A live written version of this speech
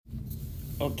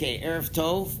Okay, Erev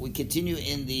Tov. We continue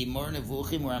in the Moreh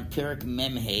Nevuchim. We're on Perek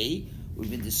Memhei. We've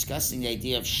been discussing the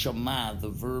idea of Shema, the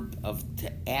verb of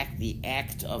to act, the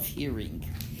act of hearing.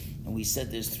 And we said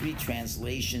there's three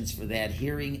translations for that: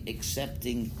 hearing,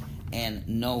 accepting, and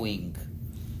knowing.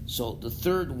 So the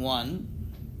third one,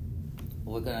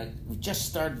 we just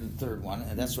started the third one,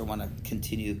 and that's where I want to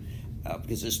continue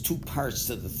because there's two parts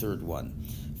to the third one.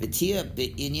 V'tia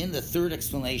be'inyan, the third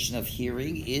explanation of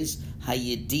hearing is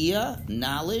hayedia,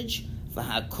 knowledge,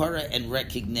 v'hakora, and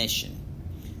recognition,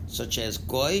 such as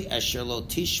goy asher lo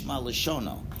tishma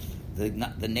l'shono,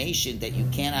 the nation that you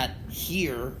cannot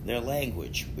hear their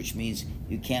language, which means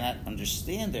you cannot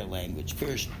understand their language.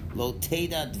 Pirish lo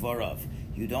teda dvarav,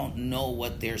 you don't know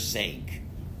what they're saying.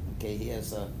 Okay, he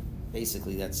has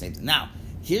basically that same thing. Now,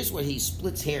 here's where he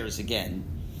splits hairs again.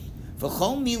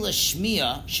 V'chol mila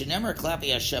shmiya shenemer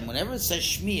klapi Hashem. Whenever it says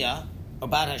shmiya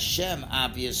about Hashem,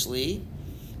 obviously,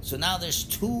 so now there's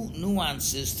two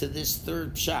nuances to this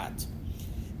third pshat.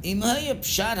 Imhaya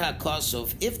pshat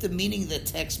hakosov, if the meaning of the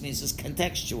text means is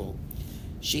contextual,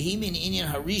 shehi min inyan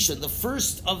harishon, the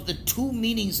first of the two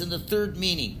meanings in the third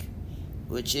meaning,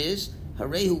 which is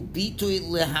harehu bitui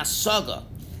lehasaga.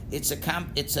 It's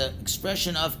a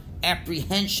expression of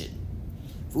apprehension.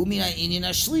 V'umina inyan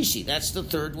hashlishi, that's the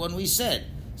third one we said,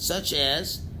 such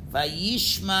as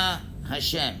vayishma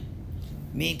Hashem,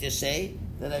 meaning to say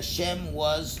that Hashem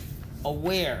was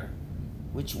aware.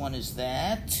 Which one is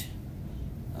that?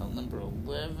 Number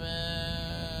 11,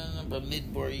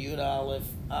 Bamidbar Yud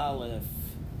Aleph,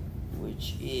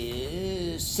 which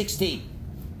is 16.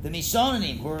 The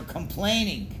Misonanim, who are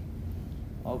complaining.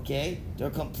 Okay? They're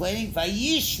complaining.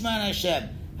 Vayishman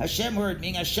Hashem. Hashem heard,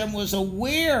 meaning Hashem was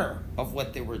aware of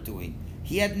what they were doing.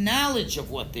 He had knowledge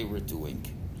of what they were doing.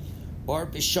 Or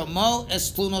Bishamo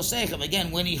es tlunosechem.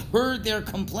 Again, when he heard their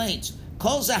complaints.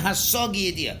 Calls a hasogi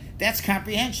idea. That's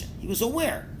comprehension. He was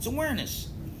aware. It's awareness.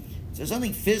 So there's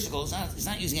nothing physical. It's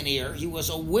not using an ear. He was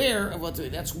aware of what to do.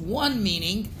 That's one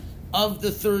meaning of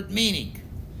the third meaning.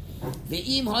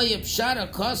 Ve'im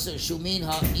hayapshara kaser shumin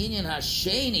ha'inyan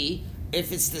hasheni.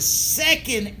 If it's the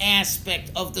second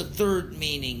aspect of the third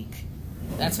meaning,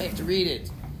 that's how you have to read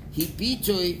it. He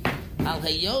bitui al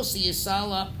hayosi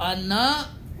yisala ana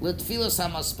l'tfilas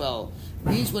hamaspel.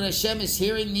 Means when Hashem is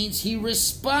hearing, means he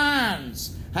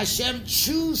responds. Hashem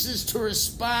chooses to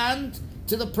respond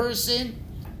to the person,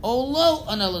 olo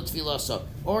ana l'tfilaso,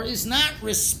 or is not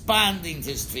responding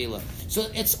to his tefillah. So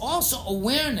it's also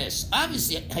awareness.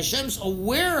 Obviously, Hashem's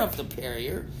aware of the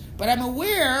prayer, but I'm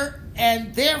aware,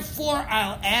 and therefore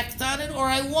I'll act on it or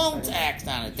I won't act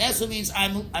on it. That's what it means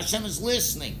Hashem is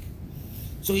listening.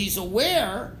 So he's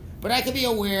aware, but I can be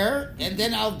aware, and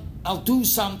then I'll do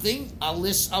something, I'll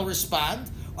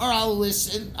respond, or I'll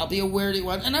listen, I'll be aware to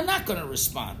one, and I'm not going to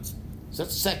respond. So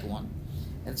that's the second one.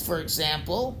 And for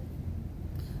example,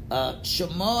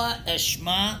 Shemoa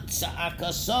Eshma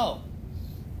Tza'akaso.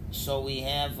 So we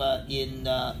have in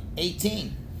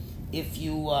 18, if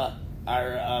you are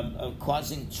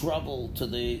causing trouble to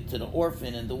the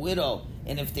orphan and the widow,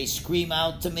 and if they scream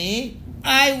out to me,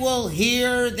 I will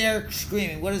hear their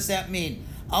screaming. What does that mean?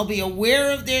 I'll be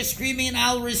aware of their screaming and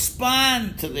I'll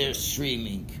respond to their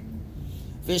screaming.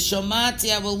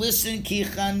 V'shomati, I will listen, ki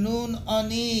chanun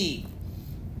ani.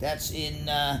 That's in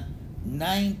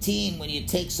 19, when you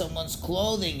take someone's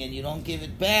clothing and you don't give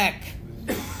it back.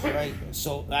 Right?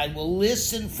 So I will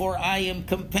listen, for I am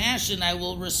compassion, I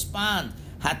will respond.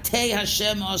 Hatei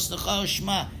Hashem osnecha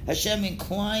shma. Hashem,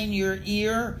 incline your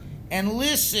ear and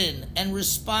listen and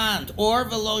respond. Or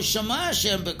v'lo shama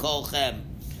Hashem b'kolchem.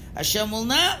 Hashem will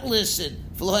not listen.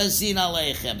 V'lo hazin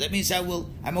aleichem. That means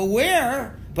I'm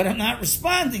aware, but I'm not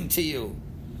responding to you.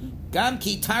 Gam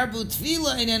ki tarbu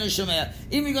tefila einenu shomea.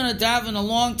 Even if you're going to daven a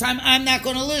long time, I'm not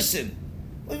going to listen.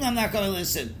 What do you mean I'm not going to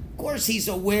listen? Of course he's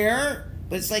aware,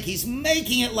 but it's like he's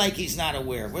making it like he's not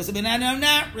aware. What does it mean? I'm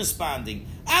not responding.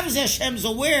 Obviously Hashem's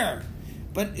aware,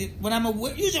 but when I'm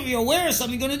aware, usually if you're aware of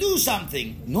something, you're going to do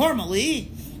something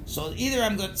normally. So either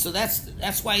I'm going. So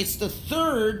that's why it's the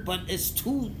third, but it's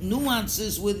two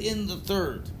nuances within the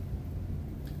third.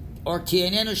 Or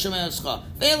tienenu shemeoscha.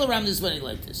 Ve'elaram is when he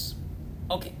like this.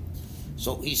 Okay,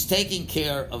 so he's taking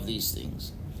care of these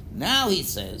things. Now he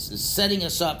says, is setting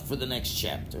us up for the next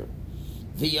chapter.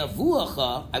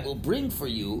 V'yavuacha, I will bring for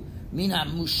you min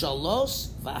ha-mushalos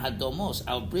v'hadomos.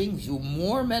 I'll bring you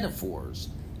more metaphors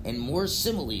and more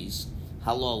similes,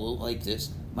 halol, like this,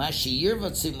 ma'ashir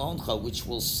v'tzimoncha, which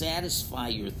will satisfy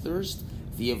your thirst,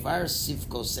 v'yavar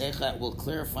sivkosecha, will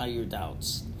clarify your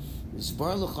doubts.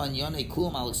 V'zbar l'chan yonei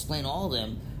kulam, I'll explain all of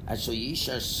them, asher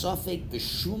yishar sofek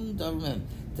b'shum darim,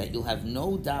 that you'll have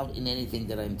no doubt in anything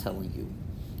that I'm telling you.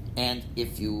 And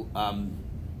if you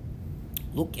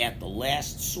look at the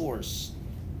last source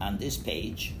on this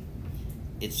page,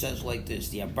 it says like this.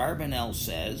 The Abarbanel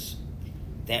says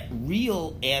that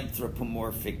real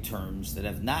anthropomorphic terms that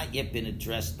have not yet been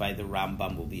addressed by the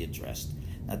Rambam will be addressed.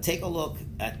 Now take a look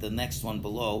at the next one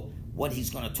below, what he's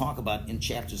going to talk about in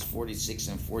chapters 46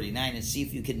 and 49, and see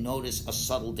if you can notice a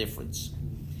subtle difference.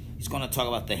 He's going to talk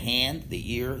about the hand,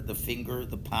 the ear, the finger,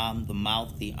 the palm, the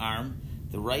mouth, the arm,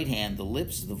 the right hand, the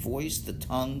lips, the voice, the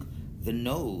tongue, the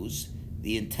nose,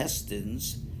 the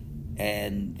intestines,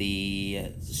 and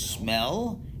the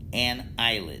smell, and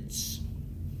eyelids.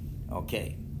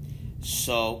 Okay,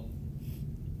 so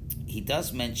he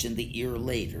does mention the ear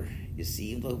later. You see,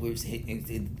 even though we're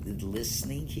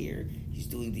listening here, he's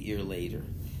doing the ear later.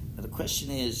 Now the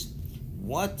question is,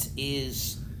 why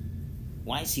is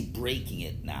he breaking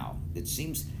it now? It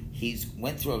seems he's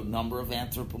went through a number of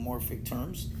anthropomorphic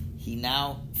terms. He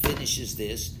now finishes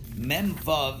this. Mem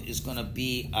Vav is going to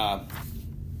be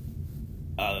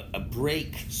a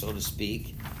break, so to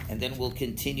speak, and then we'll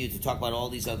continue to talk about all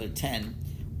these other 10.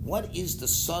 What is the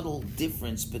subtle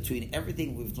difference between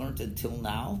everything we've learned until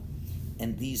now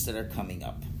and these that are coming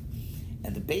up?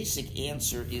 And the basic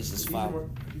answer is as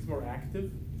follows. He's more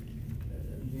active.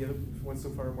 The other ones so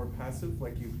far are more passive.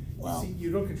 Like you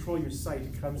don't control your sight.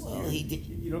 It comes to you.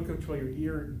 You don't control your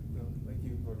ear like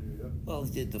you. Well,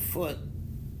 he did the foot.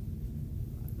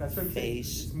 That's what I'm saying.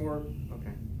 It's more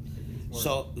okay.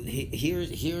 So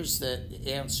here's the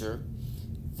answer.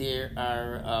 There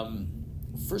are,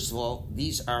 first of all,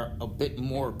 these are a bit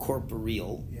more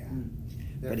corporeal. Yeah.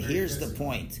 But here's the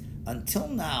point. Until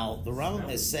now, the Rambam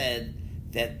has said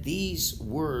that these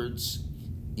words,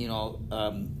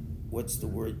 what's the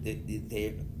word?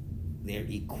 They're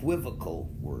equivocal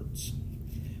words,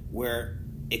 where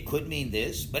it could mean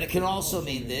this, but it can also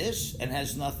mean this, and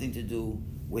has nothing to do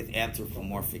with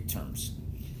anthropomorphic terms.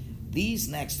 These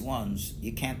next ones,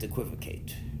 you can't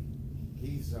equivocate.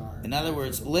 These are. In other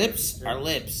words, lips are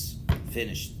lips.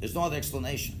 Finished. There's no other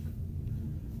explanation.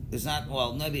 There's not,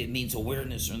 maybe it means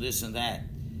awareness or this and that.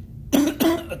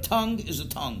 A tongue is a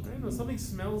tongue. I don't know, something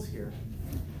smells here.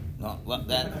 No,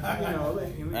 that.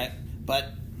 Right?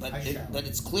 But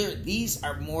it's clear, these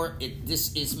are more,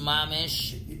 this is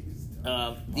mamish.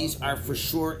 These are for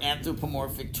sure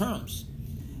anthropomorphic terms.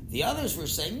 The others were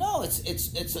saying, no, it's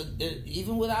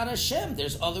even without Hashem,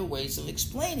 there's other ways of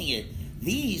explaining it.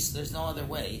 These, there's no other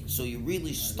way, so you're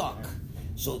really stuck.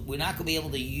 So we're not going to be able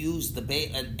to use the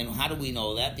and how do we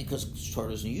know that? Because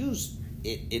Torah doesn't use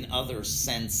it in other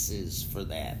senses for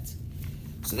that.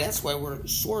 So that's why we're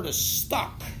sort of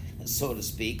stuck, so to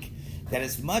speak, that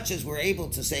as much as we're able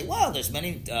to say, well, there's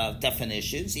many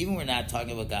definitions, even we're not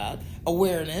talking about God,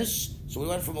 awareness, so we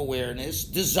went from awareness,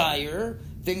 desire,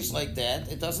 things like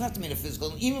that. It doesn't have to mean a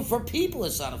physical. Even for people,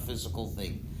 it's not a physical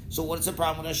thing. So what's the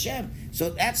problem with Hashem?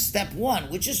 So that's step one,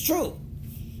 which is true.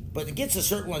 But it gets to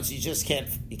certain ones, you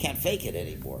can't fake it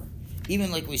anymore.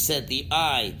 Even like we said, the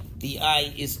eye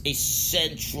is a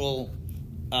central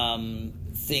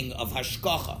thing of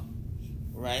hashgacha,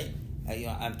 right?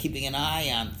 I'm keeping an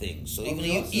eye on things. So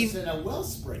even a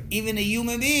wellspring. Even a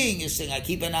human being is saying, I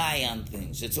keep an eye on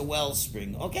things. It's a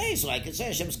wellspring. Okay, so I can say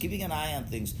Hashem's keeping an eye on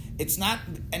things. It's not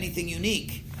anything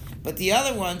unique. But the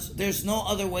other ones, there's no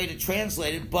other way to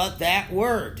translate it but that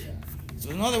word. Yeah. So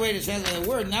there's no other way to translate the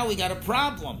word. Now we got a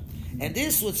problem. And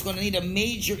this is what's going to need a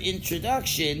major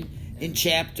introduction in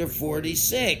chapter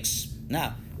 46.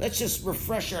 Now, let's just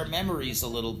refresh our memories a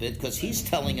little bit, because he's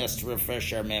telling us to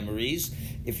refresh our memories.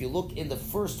 If you look in the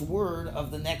first word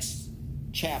of the next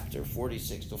chapter,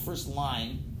 46, the first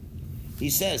line,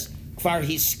 he says, Kfar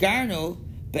hiskarnu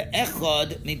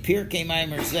be'echad mi pirkei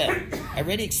maimer zeh. I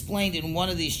already explained in one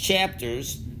of these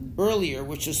chapters earlier,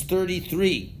 which is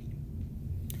 33.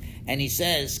 And he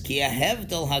says, Ki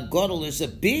ahevdel hagodol, there's a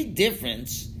big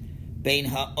difference bein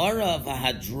ha'ara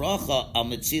v'hadracha al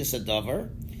metzias hadavar,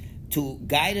 to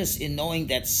guide us in knowing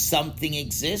that something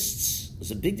exists.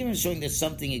 There's a big difference showing that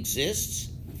something exists.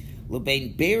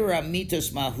 L'bein beira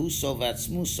mitos mahuso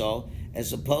v'atzmuso,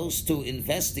 as opposed to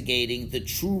investigating the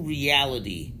true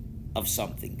reality of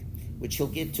something, which he'll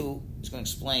get to. He's going to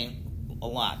explain a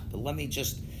lot. But let me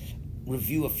just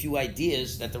review a few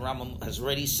ideas that the Rambam has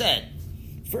already said.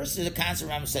 First is the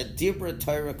concept Rambam said, Dibra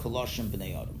Torah Koloshim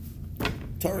B'nei Adam.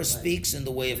 Torah speaks in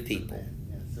the way of people.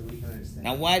 So we can understand.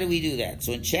 Now, why do we do that?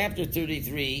 So in chapter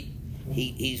 33,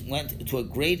 he went to a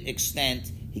great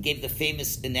extent. He gave the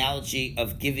famous analogy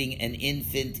of giving an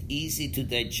infant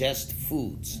easy-to-digest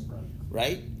foods,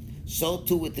 right? So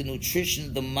too with the nutrition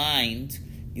of the mind,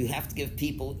 you have to give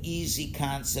people easy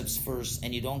concepts first,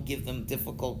 and you don't give them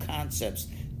difficult concepts.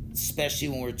 especially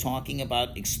when we're talking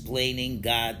about explaining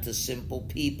God to simple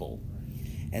people.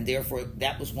 And therefore,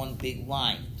 that was one big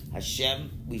line. Hashem,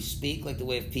 we speak like the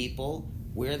way of people,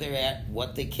 where they're at,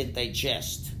 what they can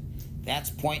digest. That's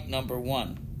point number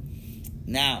one.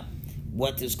 Now,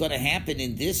 what is going to happen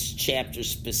in this chapter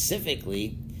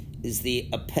specifically is the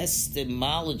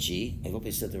epistemology, I hope I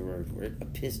said the right word,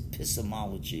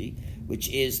 epistemology, which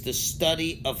is the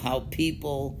study of how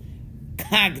people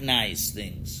cognize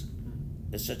things.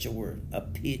 There's such a word.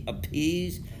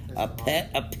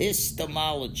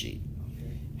 Epistemology.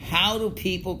 How do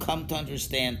people come to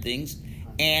understand things?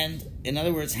 And, in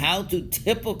other words, how do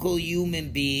typical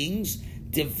human beings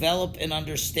develop an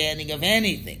understanding of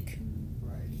anything?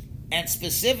 Right. And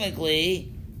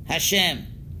specifically, Hashem.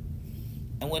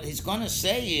 And what he's going to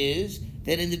say is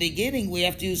that in the beginning we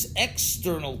have to use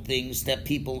external things that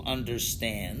people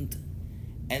understand,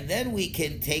 and then we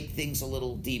can take things a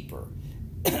little deeper.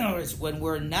 When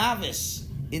we're novice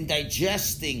in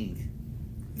digesting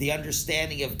the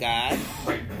understanding of God,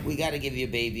 we got to give you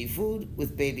baby food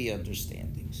with baby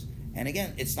understandings. And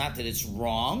again, it's not that it's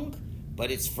wrong,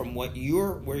 but it's from where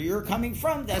you're coming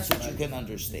from. That's what you can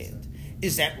understand.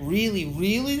 Is that really,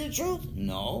 really the truth?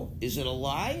 No. Is it a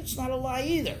lie? It's not a lie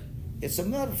either. It's a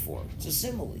metaphor. It's a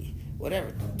simile.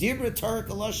 Whatever.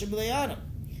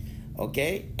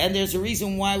 Okay? And there's a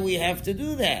reason why we have to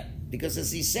do that. Because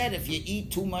as he said, if you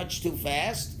eat too much too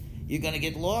fast, you're going to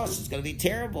get lost. It's going to be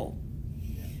terrible.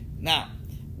 Now,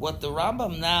 what the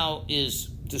Rambam now is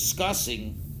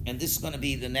discussing, and this is going to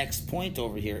be the next point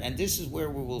over here, and this is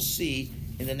where we will see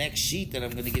in the next sheet that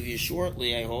I'm going to give you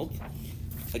shortly, I hope.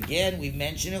 Again, we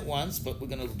mentioned it once, but we're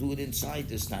going to do it inside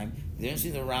this time. There's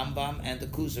the Rambam and the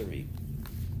Kuzari.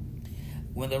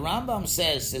 When the Rambam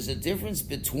says there's a difference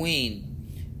between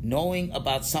knowing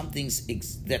about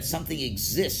that something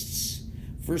exists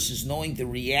versus knowing the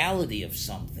reality of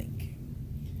something,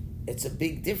 it's a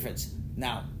big difference.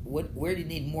 Now, where do you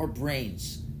need more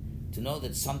brains? To know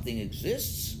that something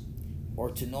exists,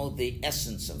 or to know the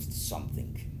essence of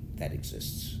something that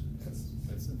exists?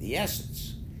 The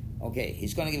essence. Okay,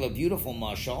 he's going to give a beautiful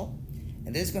mashal, and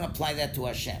then he's going to apply that to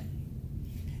Hashem.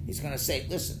 He's going to say,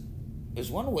 listen, there's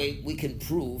one way we can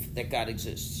prove that God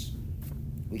exists.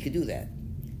 We can do that.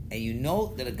 And you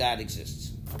know that a God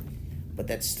exists. But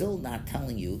that's still not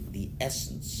telling you the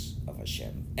essence of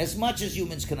Hashem, as much as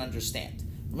humans can understand.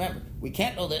 Remember, we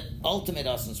can't know the ultimate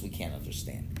essence we can't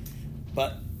understand.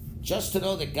 But just to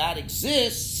know that God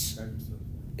exists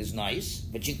is nice,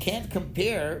 but you can't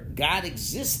compare God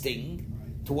existing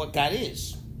to what God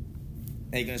is.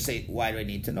 And you're going to say, why do I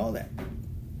need to know that?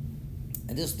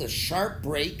 And this is the sharp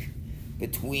break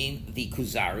between the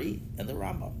Kuzari and the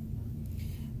Rambam.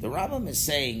 The Rambam is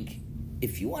saying,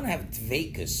 if you want to have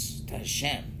dveikus to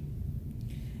Hashem,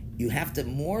 you have to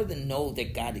more than know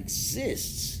that God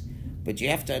exists, but you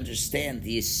have to understand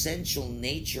the essential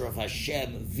nature of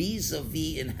Hashem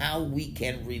vis-a-vis and how we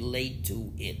can relate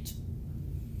to it.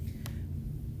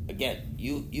 Again,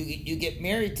 you get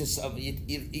married to somebody,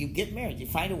 you get married, you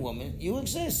find a woman, you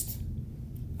exist.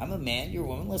 I'm a man, you're a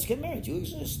woman, let's get married, you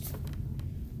exist.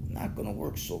 Not going to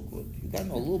work so good. You got to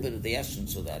know a little bit of the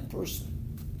essence of that person.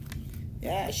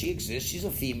 Yeah, she exists, she's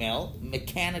a female,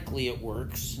 mechanically it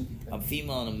works. I'm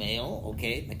female and a male,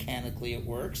 okay, mechanically it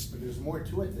works. But there's more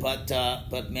to it. But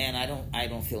man, I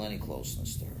don't feel any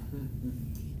closeness to her.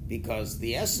 Because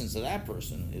the essence of that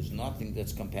person is nothing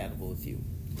that's compatible with you.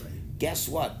 Guess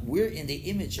what? We're in the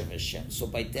image of Hashem. So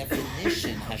by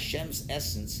definition, Hashem's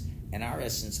essence and our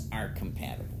essence are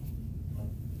compatible.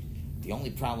 The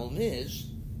only problem is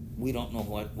we don't know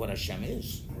what Hashem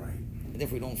is. Right. And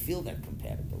therefore we don't feel that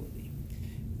compatibility.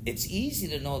 It's easy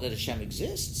to know that Hashem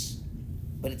exists,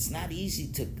 but it's not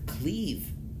easy to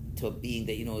cleave to a being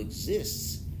that you know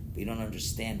exists, but you don't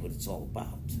understand what it's all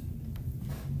about.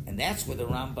 And that's where the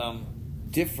Rambam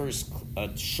differs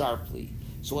sharply.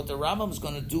 So what the Rambam is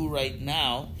going to do right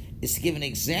now is to give an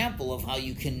example of how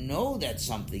you can know that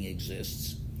something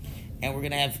exists. And we're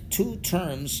going to have two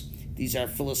terms. These are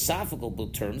philosophical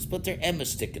terms, but they're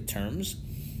emistic terms,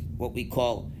 what we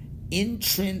call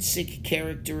intrinsic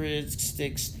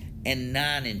characteristics and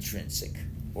non-intrinsic,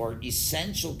 or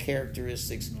essential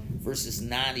characteristics versus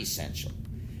non-essential.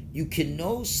 You can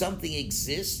know something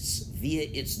exists via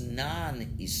its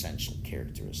non-essential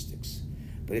characteristics.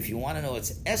 But if you want to know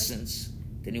its essence,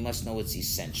 then you must know its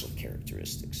essential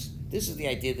characteristics. This is the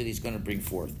idea that he's going to bring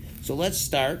forth. So let's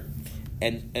start,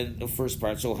 and the first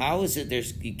part. So how is it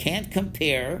you can't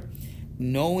compare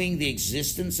knowing the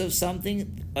existence of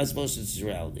something as opposed to its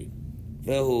reality.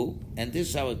 Vehu, and this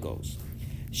is how it goes.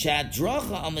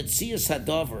 Sha'adracha ametzias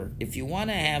hadover. If you want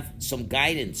to have some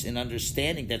guidance in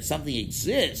understanding that something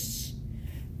exists,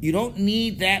 you don't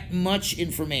need that much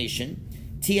information.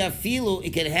 Tiafilu,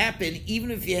 it can happen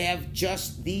even if you have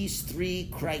just these three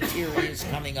criteria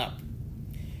coming up.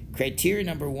 Criteria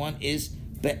number one is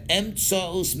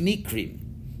be'emtsaos mikrim,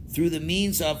 through the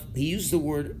means of, he used the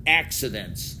word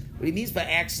accidents. What he means by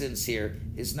accidents here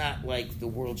is not like the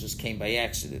world just came by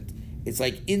accident. It's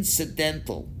like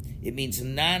incidental. It means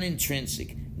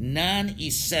non-intrinsic,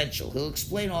 non-essential. He'll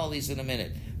explain all these in a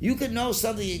minute. You can know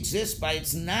something exists by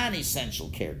its non-essential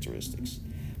characteristics.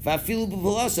 Va'afilu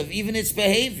b'philosoph, even its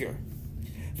behavior.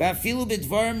 Va'afilu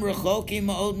b'dvarim rechokim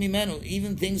ma'od mimenu,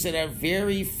 even things that are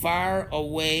very far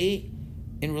away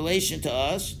in relation to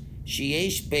us.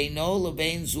 Sheyesh beino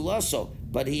lebein zulaso,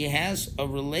 but he has a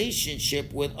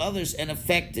relationship with others and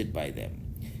affected by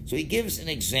them. So he gives an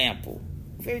example,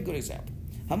 a very good example.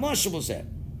 Hamashal was that.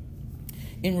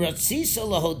 In Ratzisa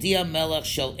lahodia melech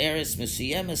shel eretz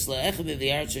mesuyemes le'echem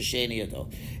v'yaretz hasheni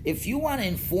yado. If you want to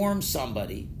inform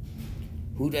somebody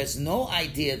who has no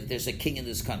idea that there's a king in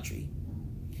this country,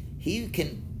 he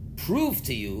can prove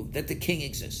to you that the king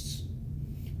exists.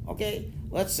 Okay?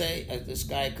 Let's say this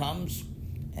guy comes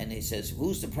and he says,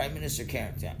 who's the prime minister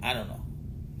character? I don't know.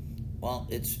 Well,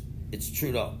 it's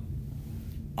Trudeau.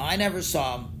 I never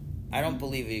saw him. I don't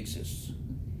believe he exists.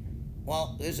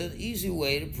 Well, there's an easy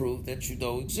way to prove that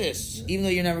Trudeau exists, even though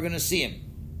you're never going to see him.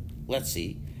 Let's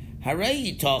see.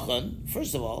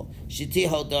 First of all,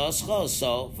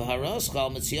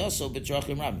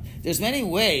 there's many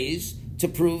ways to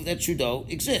prove that Trudeau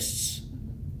exists.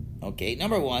 Okay,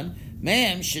 number one,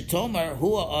 this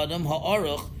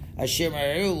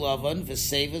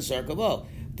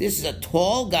is a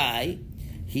tall guy.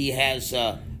 He has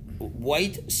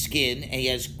white skin and he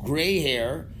has gray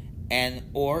hair,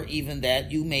 or even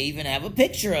that you may even have a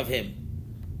picture of him.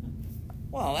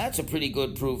 Well, that's a pretty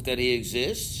good proof that he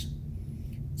exists.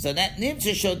 So that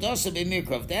nimtza shodosa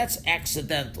b'mikrov, that's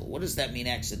accidental. What does that mean,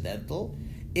 accidental?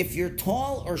 If you're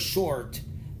tall or short,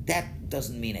 that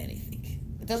doesn't mean anything.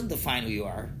 It doesn't define who you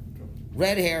are.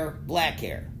 Red hair, black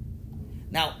hair.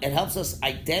 Now, it helps us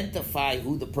identify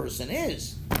who the person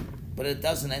is, but it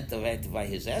doesn't identify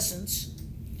his essence.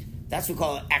 That's what we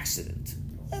call an accident.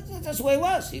 That's the way he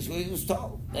was. He was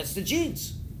tall. That's the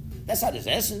genes. That's not his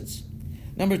essence.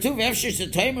 Number two, there's a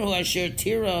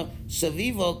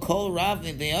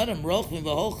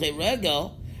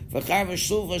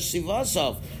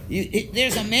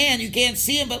man, you can't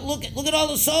see him, but look at all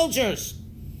the soldiers.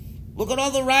 Look at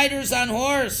all the riders on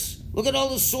horse. Look at all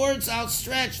the swords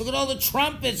outstretched. Look at all the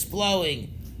trumpets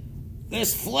blowing.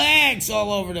 There's flags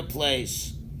all over the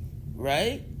place.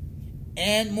 Right?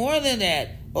 And more than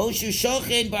that, Oshu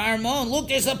Shochen Ba'armon. Look,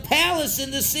 there's a palace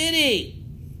in the city.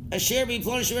 Asher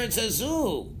b'plon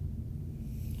tzazu.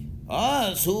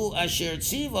 Hu asher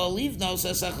tzivo livnos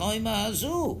asachoim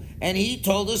ha'azu. And he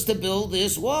told us to build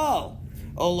this wall.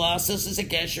 Olasas is a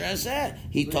kesher hazeh.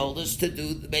 He told us to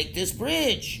make this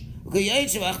bridge. So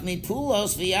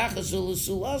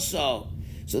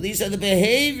these are the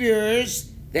behaviors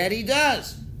that he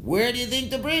does. Where do you think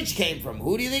the bridge came from?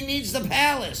 Who do you think needs the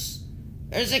palace?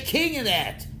 There's a king in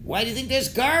that. Why do you think there's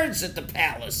guards at the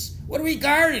palace? What are we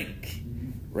guarding?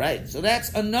 Right. So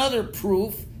that's another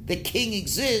proof the king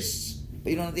exists,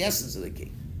 but you don't have the essence of the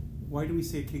king. Why do we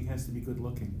say a king has to be good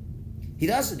looking? He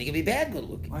doesn't. He can be bad good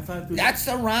looking. That's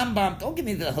the Rambam. Don't give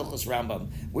me the Hilchos Rambam.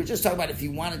 We're just talking about if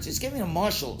you want to just give me a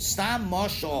marshal. Stam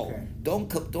marshal. Okay. Don't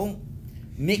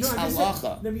mix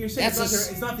halacha. You're saying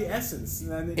it's not the essence.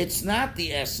 It's not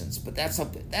the essence, but that's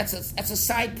a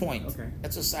side point. Okay.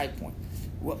 That's a side point.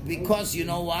 Well, because you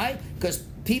know why? Because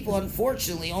people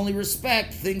unfortunately only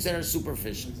respect things that are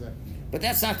superficial. Exactly. But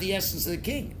that's not the essence of the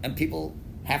king, and people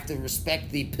have to respect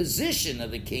the position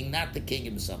of the king, not the king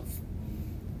himself.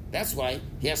 That's why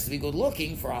he has to be good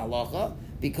looking for halacha,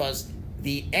 because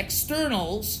the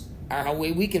externals are a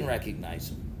way we can recognize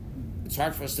him. It's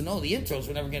hard for us to know the intros.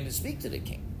 We're never going to speak to the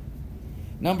king.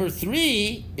 Number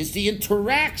 3 is the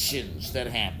interactions that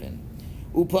happen.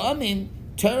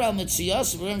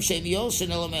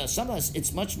 Sometimes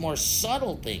it's much more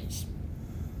subtle things.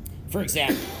 For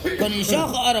example, if you're going to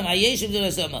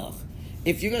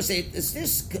say, does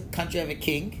this country have a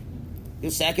king?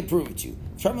 You'll say, I can prove it to you.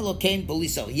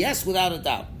 Yes, without a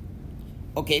doubt.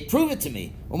 Okay, prove it to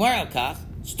me. So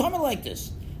tell me like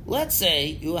this. Let's say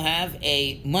you have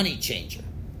a money changer.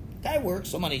 Guy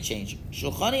works, a money changer.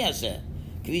 You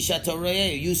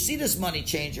see this money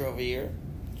changer over here.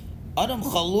 Adam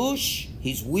Chalush,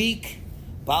 he's weak.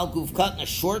 Bal Guvkat, a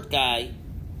short guy.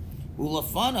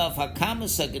 Ulafanav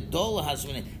Hakamas Gadola has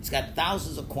he's got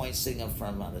thousands of coins sitting up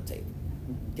front on the table.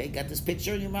 Okay, got this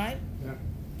picture in your mind? Yeah.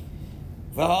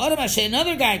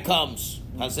 Another guy comes.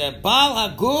 Bal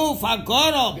Haguf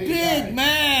Hagoro, big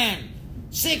man.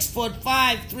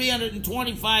 6'5",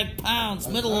 325 pounds,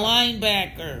 middle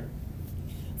linebacker.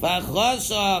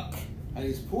 V'chazak. And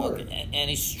he's poor. Okay, and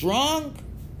he's strong.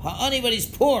 Honey, but he's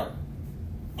poor.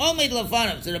 Only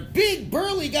Lefanim. So the big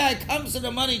burly guy comes to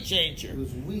the money changer.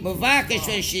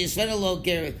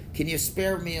 Can you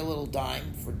spare me a little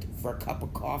dime for a cup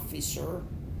of coffee, sir?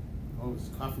 Oh, his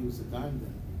coffee was a dime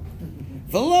then.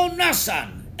 Velo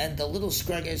nasan. And the little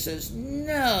scrag guy says,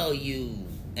 no, you.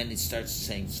 And he starts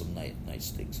saying some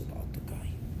nice things about the guy.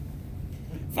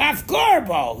 Vaf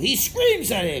Gorbo. He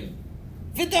screams at him.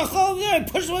 V'dachol,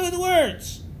 pushes away with the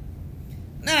words.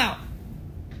 Now,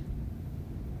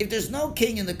 if there's no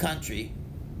king in the country,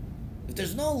 if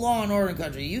there's no law and order in the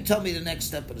country, you tell me the next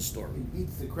step of the story. He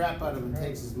beats the crap out of him and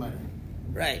takes his money.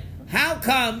 Right. How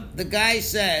come the guy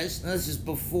says, now this is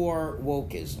before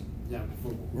wokeism. Yeah,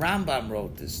 before. Rambam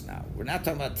wrote this now. We're not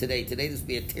talking about today. Today this would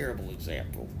be a terrible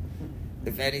example.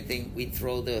 If anything, we'd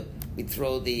throw the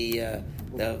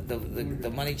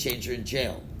money changer in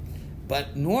jail.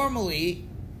 But normally,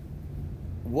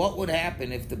 what would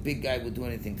happen if the big guy would do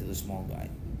anything to the small guy?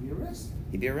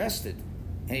 He'd be arrested.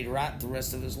 And he'd rot the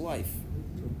rest of his life.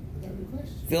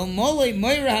 If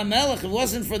it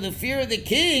wasn't for the fear of the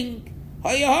king,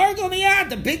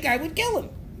 the big guy would kill him.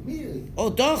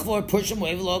 Immediately. Push him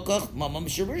away.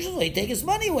 He'd take his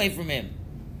money away from him.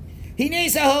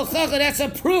 That's a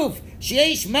proof.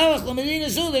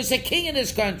 There's a king in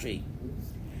this country.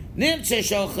 So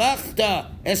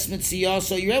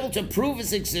you're able to prove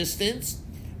his existence.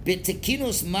 By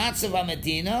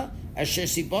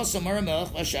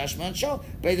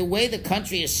the way the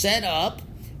country is set up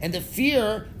and the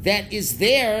fear that is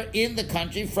there in the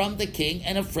country from the king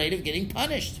and afraid of getting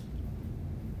punished.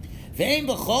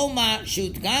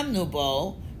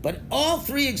 But all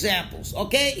three examples,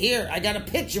 okay, here, I got a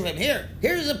picture of him.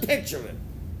 Here's a picture of him.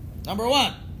 Number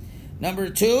one. Number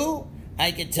two,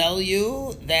 I can tell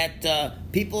you that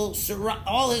people,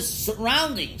 all his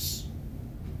surroundings.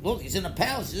 Look, he's in a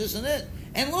palace, isn't it?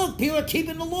 And look, people are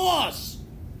keeping the laws.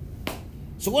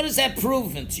 So what does that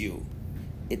prove to you?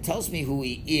 It tells me who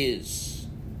he is.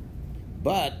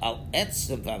 But but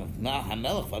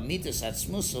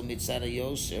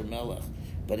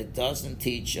it doesn't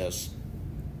teach us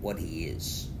what he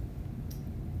is.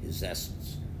 His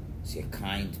essence. Is he a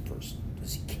kind person?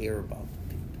 Does he care about the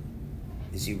people?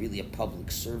 Is he really a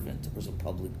public servant or is a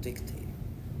public dictator?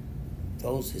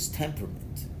 His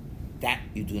temperament. That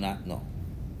you do not know.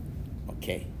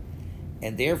 Okay.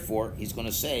 And therefore, he's going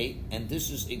to say, and this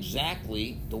is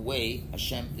exactly the way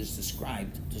Hashem is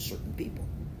described to certain people.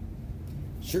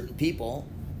 Certain people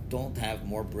don't have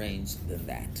more brains than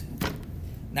that.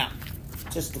 Now,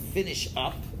 just to finish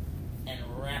up and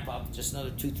wrap up, just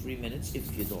another 2-3 minutes,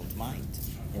 if you don't mind.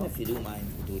 And if you do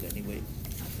mind, we'll do it anyway.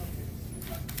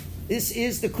 This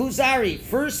is the Kuzari,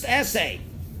 first essay.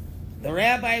 The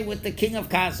rabbi with the king of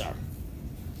Khazar.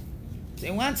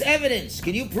 He wants evidence.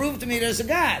 Can you prove to me there's a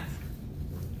God?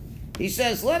 He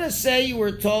says, let us say you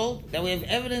were told that we have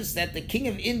evidence that the king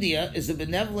of India is a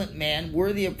benevolent man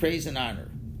worthy of praise and honor.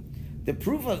 The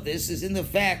proof of this is in the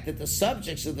fact that the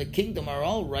subjects of the kingdom are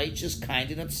all righteous, kind,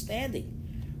 and upstanding.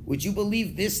 Would you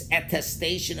believe this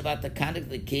attestation about the conduct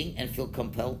of the king and feel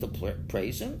compelled to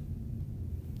praise him?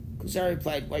 Kuzari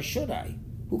replied, why should I?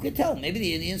 Who could tell? Maybe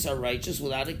the Indians are righteous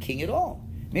without a king at all.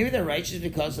 Maybe they're righteous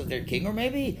because of their king, or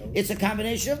maybe it's a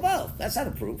combination of both. That's not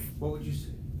a proof. What would you say?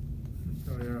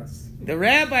 The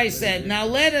rabbi said, now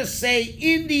let us say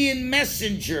Indian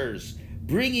messengers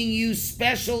bringing you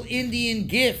special Indian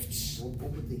gifts.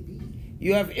 What would they be?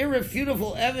 You have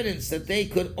irrefutable evidence that they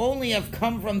could only have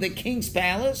come from the king's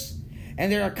palace,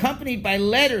 and they're accompanied by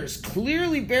letters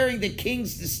clearly bearing the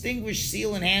king's distinguished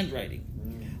seal and handwriting.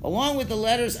 Along with the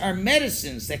letters are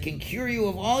medicines that can cure you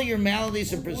of all your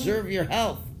maladies and preserve your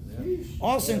health.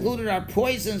 Also included are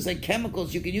poisons and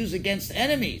chemicals you can use against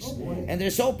enemies. And they're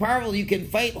so powerful you can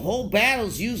fight whole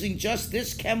battles using just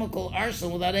this chemical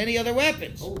arsenal without any other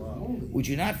weapons. Would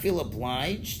you not feel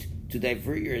obliged to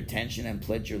divert your attention and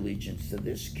pledge your allegiance to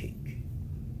this king?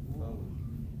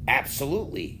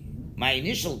 Absolutely. My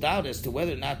initial doubt as to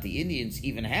whether or not the Indians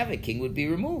even have a king would be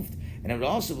removed. And I would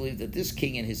also believe that this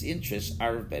king and his interests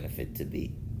are of benefit to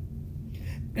me.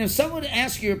 Now, if someone would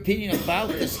ask your opinion about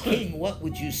this king, what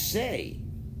would you say?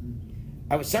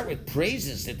 I would start with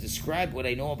praises that describe what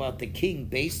I know about the king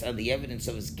based on the evidence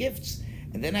of his gifts.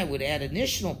 And then I would add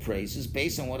additional praises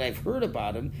based on what I've heard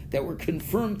about him that were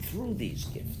confirmed through these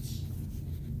gifts.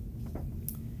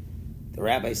 The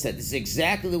rabbi said, this is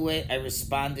exactly the way I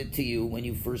responded to you when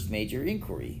you first made your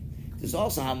inquiry. This is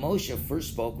also how Moshe first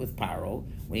spoke with Paro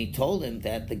when he told him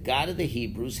that the God of the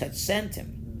Hebrews had sent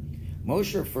him.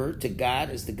 Moshe referred to God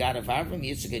as the God of Abraham,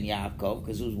 Yitzchak, and Yaakov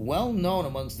because it was well known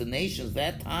amongst the nations of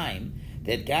that time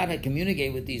that God had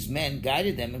communicated with these men,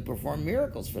 guided them, and performed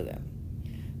miracles for them.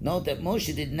 Note that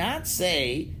Moshe did not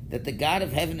say that the God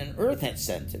of heaven and earth had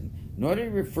sent him, nor did he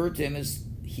refer to him as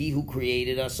he who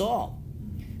created us all.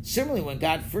 Similarly, when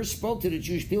God first spoke to the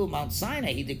Jewish people at Mount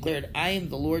Sinai, he declared, I am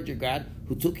the Lord your God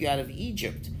who took you out of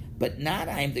Egypt, but not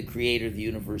I am the creator of the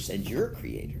universe and your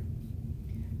creator.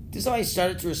 This is how I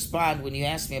started to respond when you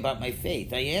asked me about my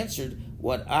faith. I answered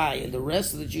what I and the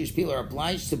rest of the Jewish people are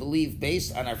obliged to believe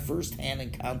based on our first-hand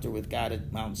encounter with God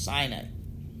at Mount Sinai.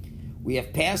 We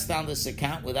have passed down this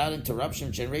account without interruption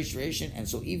from generation to generation, and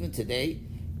so even today,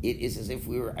 it is as if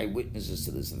we were eyewitnesses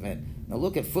to this event. Now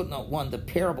look at footnote 1, the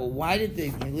parable. Why did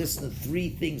they listen to 3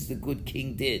 things the good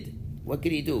king did? What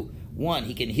could he do? 1,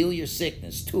 he can heal your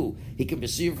sickness. 2, he can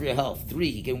preserve your health. 3,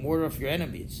 he can ward off your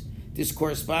enemies. This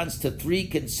corresponds to 3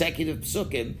 consecutive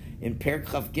psukim in Perek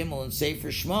Chav Gimel and Sefer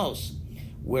Shmos,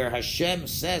 where Hashem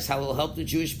says how he'll help the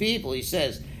Jewish people. He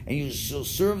says, and you shall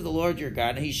serve the Lord your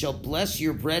God, and he shall bless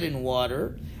your bread and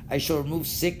water. I shall remove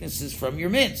sicknesses from your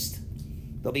midst.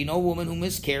 There'll be no woman who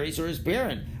miscarries or is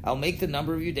barren. I'll make the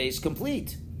number of your days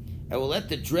complete. I will let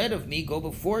the dread of me go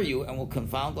before you and will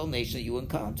confound all nations that you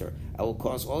encounter. I will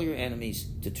cause all your enemies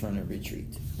to turn and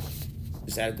retreat.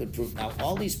 Is that a good proof? Now,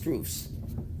 all these proofs,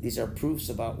 these are proofs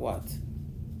about what?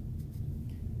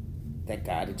 That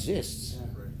God exists. Yeah,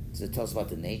 right. So it tells about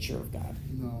the nature of God,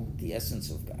 No. the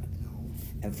essence of God. No.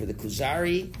 And for the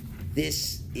Kuzari,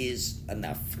 this is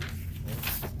enough.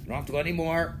 You don't have to go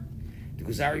anymore. The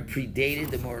Kuzari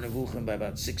predated the Moreh Nevuchim by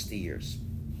about 60 years.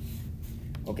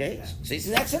 Okay? So he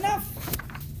says, that's enough.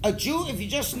 A Jew, if you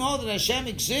just know that Hashem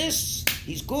exists,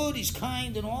 he's good, he's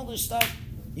kind, and all this stuff,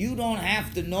 you don't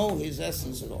have to know his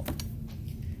essence at all.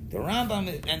 The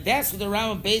Rambam, and that's what the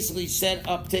Rambam basically said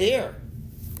up to here.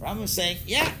 The Rambam is saying,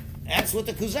 yeah, that's what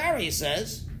the Kuzari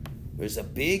says. There's a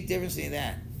big difference in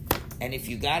that. And if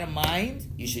you got a mind,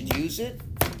 you should use it,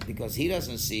 because he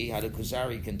doesn't see how the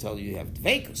Kuzari can tell you have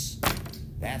dveikus.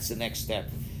 That's the next step.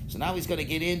 So now he's going to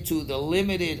get into the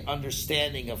limited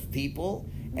understanding of people,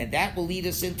 and that will lead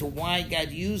us into why God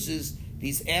uses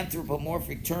these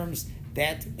anthropomorphic terms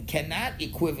that cannot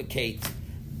equivocate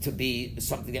to be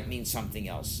something that means something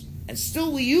else. And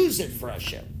still we use it for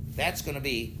Hashem. That's going to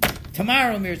be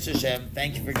tomorrow, Mirz Hashem.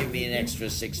 Thank you for giving me an extra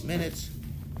 6 minutes.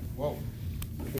 Whoa.